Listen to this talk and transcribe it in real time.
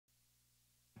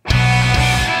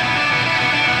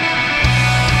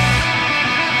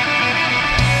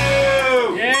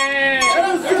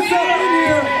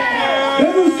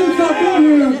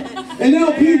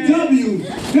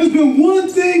the one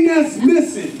thing that's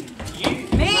missing.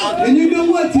 And you know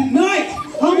what? Tonight,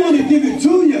 I'm going to give it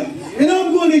to you. And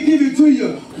I'm going to give it to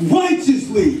you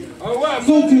righteously.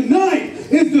 So tonight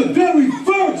is the very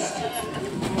first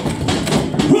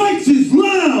Righteous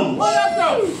Lounge.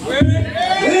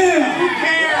 Yeah.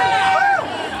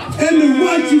 And the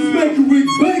Righteous Maker Rick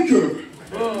Baker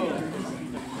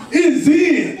is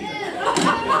in.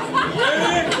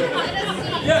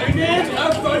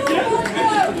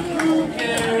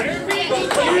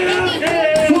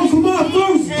 So for my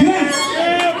first guest,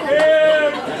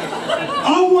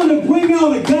 I want to bring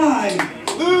out a guy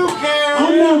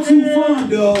I'm not too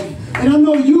fond of, and I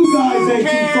know you guys ain't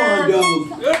too fond of.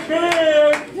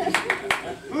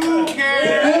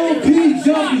 The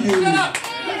LPW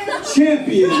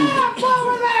champion,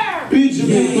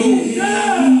 Benjamin Boone.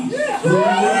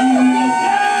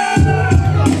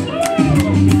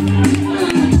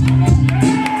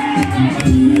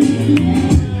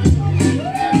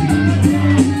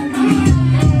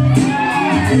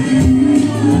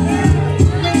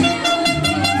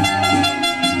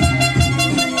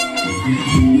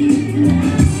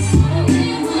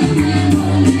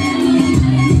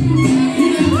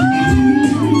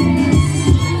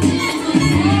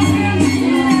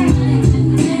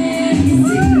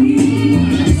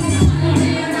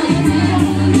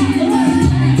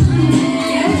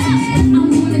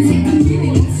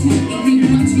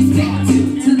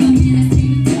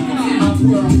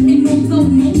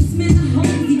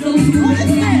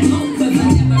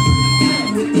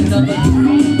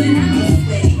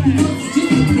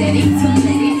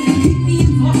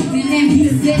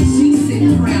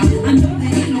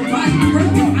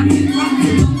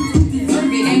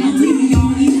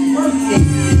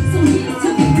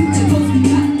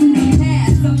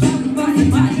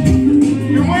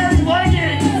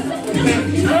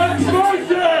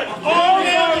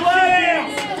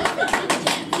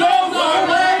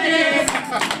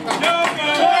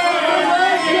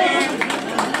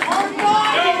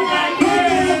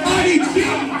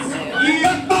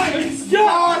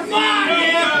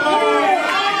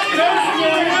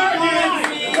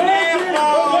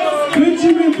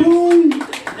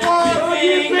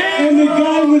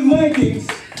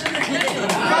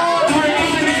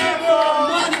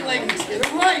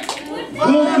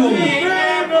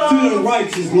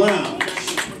 Righteous Lounge.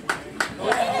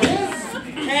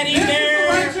 Teddy Bear.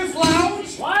 Righteous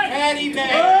Lounge? What? Teddy Bear.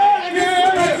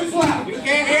 Righteous Lounge. We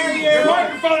can't hear you. Your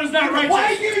microphone is not righteous. Why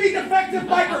are you giving me defective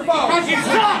microphone? Because you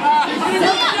suck.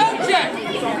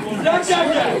 Don't check.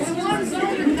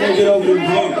 Can't get over the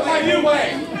road. You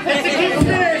wait.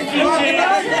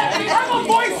 I'm a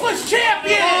voiceless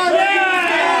champion.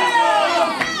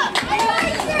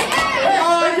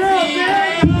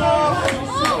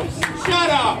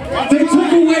 They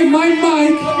took away my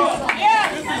mic,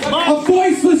 a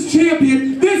voiceless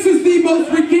champion. This is the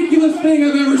most ridiculous thing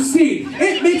I've ever seen.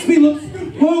 It makes me look...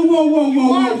 Whoa.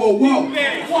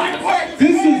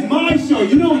 This is my show.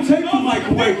 You don't take the mic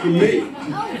away from me. You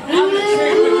may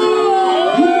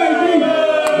be,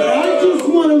 but I just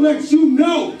want to let you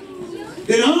know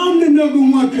that I'm the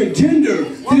 #1 contender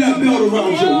to that belt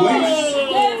around your waist.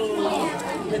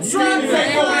 Stand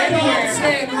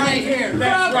right here.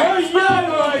 That's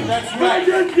right. That's right.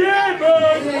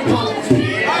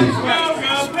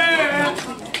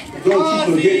 Don't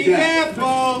you forget that.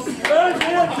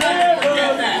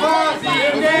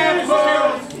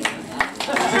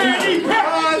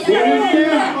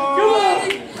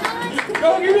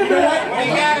 Go give me that.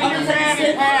 You got your fanny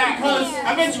pack. I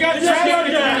bet you got a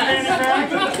fanny pack.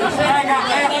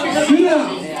 Sit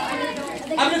down.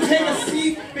 I'm going to take a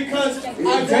seat because I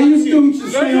tell you stooge to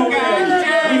stay over there.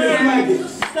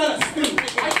 It's not a stooge.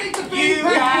 I think the big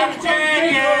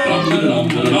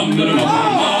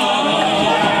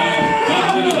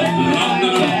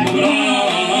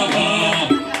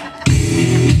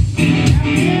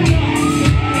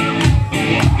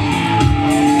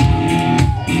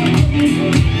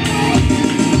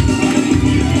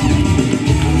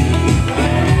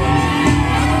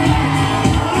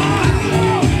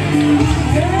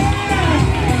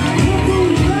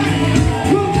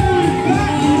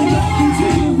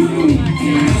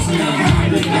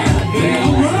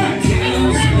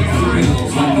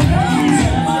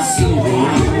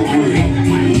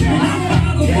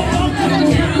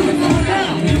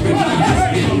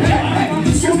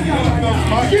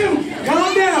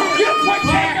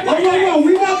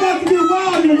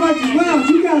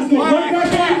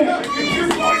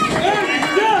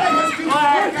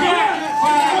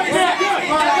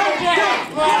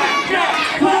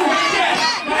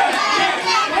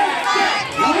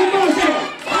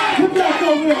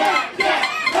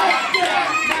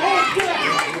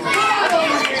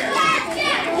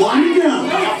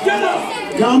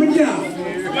Calm it down.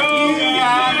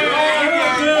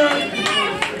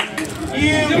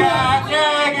 You got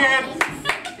jagged.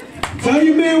 Tell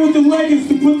your man with the leggings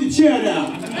to put the chair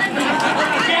down. A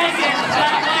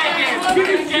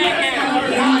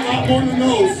lot more than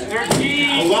those.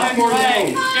 A lot more than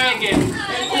those.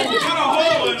 Got a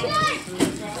hole in them.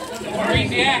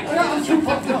 Crazy act.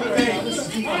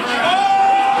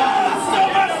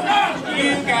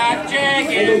 You got jagged.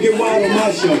 Ain't gonna get wild on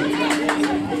my show.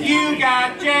 You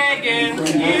got jagged.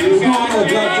 You got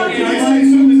jagged. Can I say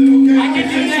something? Is it okay? I can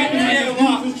do that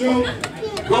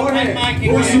Go ahead.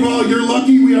 First of all, you're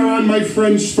lucky we are on my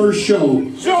friend's first show.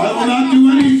 I will not do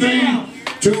anything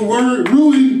to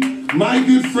ruin my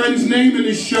good friend's name in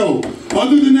his show.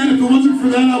 Other than that, if it wasn't for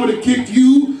that, I would have kicked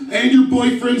you and your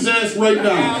boyfriend's ass right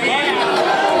now.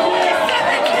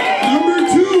 Number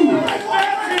 2.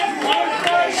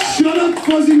 Shut up,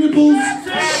 fuzzy nipples.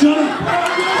 Shut up.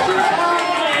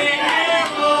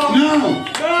 Now,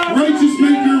 Righteous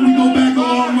Maker, we go back a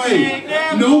long way.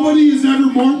 Nobody is ever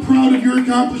more proud of your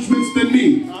accomplishments than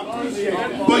me.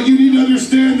 But you need to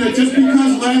understand that just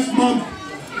because last month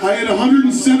I had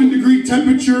 107-degree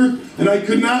temperature and I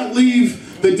could not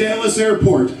leave the Dallas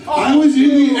airport. I was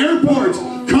in the airport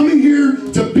coming here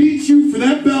to beat you for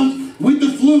that belt with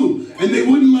the flu, and they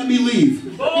wouldn't let me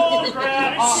leave.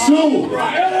 So,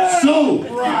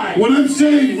 what I'm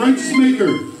saying, Righteous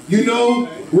Maker, you know,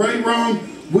 right, wrong,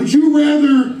 would you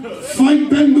rather fight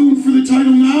Ben Boone for the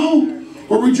title now,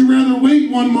 or would you rather wait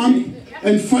 1 month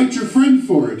and fight your friend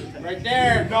for it? Right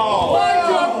there. No.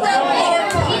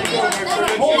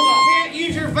 You can't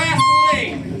use your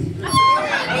Vaseline.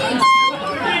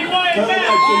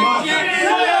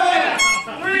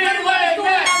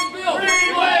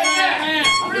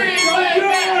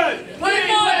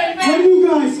 What do you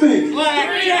guys think?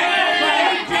 Blackjack.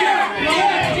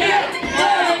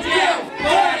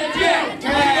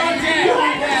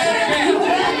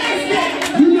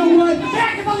 You know what?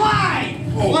 Back of the line.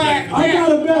 I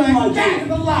got a better idea. Back of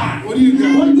the line. What do you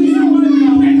got? One thing you might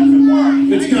know. It doesn't work.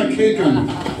 It's got cake on it.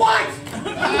 What?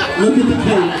 Look at the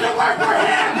cake. It worked for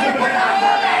him. It worked for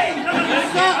me.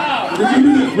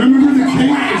 Remember the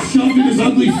cake that shoved in his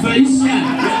ugly face?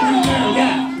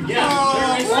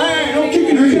 Don't kick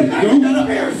it.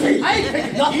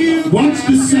 Watch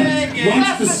the set.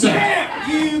 Watch the set.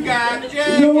 You got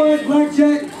You know what,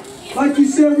 Blackjack? Like you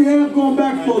said, we have gone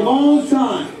back for a long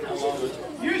time.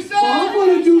 So I'm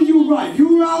going to do you right.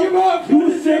 You were out, you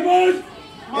were sick, and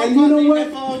you know what?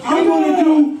 I'm going to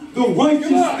do the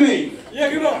righteous thing. Yeah,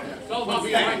 come on.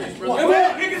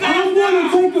 I'm going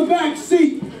to take a back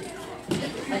seat.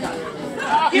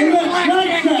 Get him,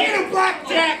 Blackjack. Get him,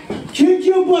 Blackjack. Kick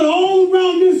your butt all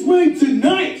around this ring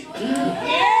tonight.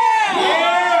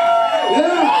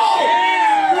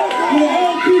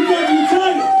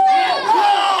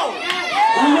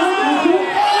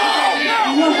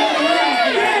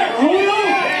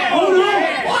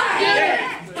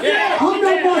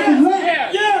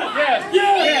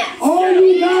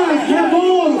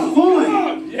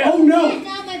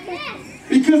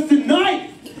 Because tonight,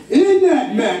 in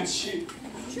that match,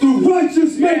 the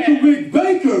Righteous Maker Rick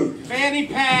Baker, Fanny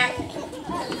Pat,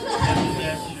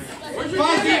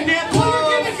 Fuzzy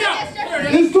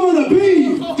Nipples, is going to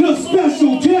be the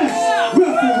special guest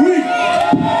referee.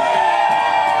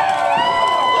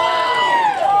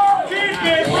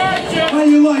 How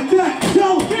you like that?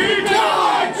 Tell him.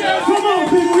 Come on,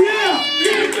 people, yeah.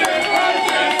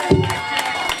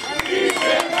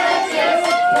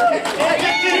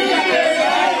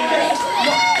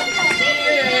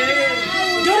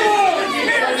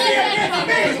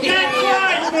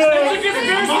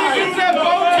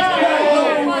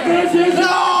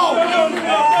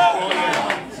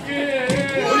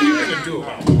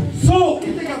 So,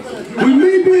 with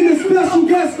me being the special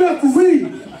guest referee,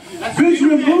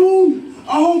 Benjamin Boone, I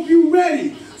hope you're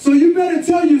ready. So you better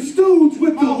tell your stooge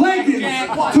with the leggings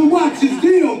to watch his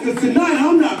deal, because tonight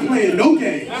I'm not playing no